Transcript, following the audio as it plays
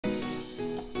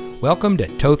Welcome to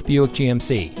Toth Buick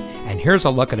GMC, and here's a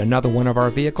look at another one of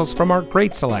our vehicles from our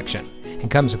great selection,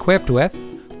 and comes equipped with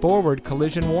forward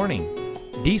collision warning,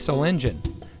 diesel engine,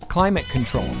 climate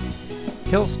control,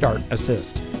 hill start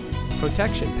assist,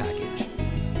 protection package,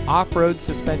 off-road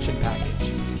suspension package,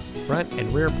 front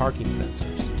and rear parking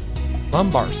sensors,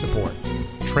 lumbar support,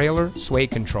 trailer sway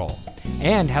control,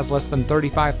 and has less than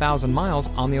 35,000 miles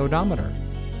on the odometer.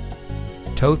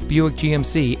 Toth Buick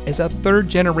GMC is a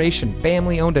third-generation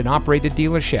family-owned and operated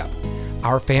dealership.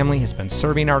 Our family has been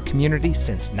serving our community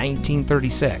since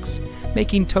 1936,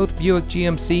 making Toth Buick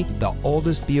GMC the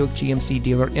oldest Buick GMC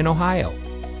dealer in Ohio.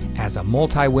 As a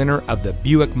multi-winner of the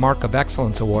Buick Mark of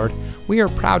Excellence Award, we are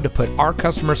proud to put our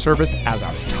customer service as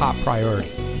our top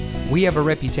priority. We have a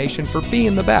reputation for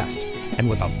being the best, and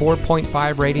with a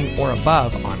 4.5 rating or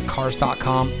above on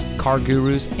Cars.com, Car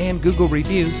Gurus, and Google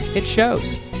reviews, it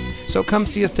shows. So come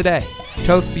see us today.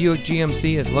 Toth Buick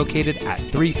GMC is located at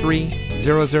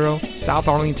 3300 South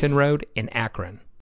Arlington Road in Akron.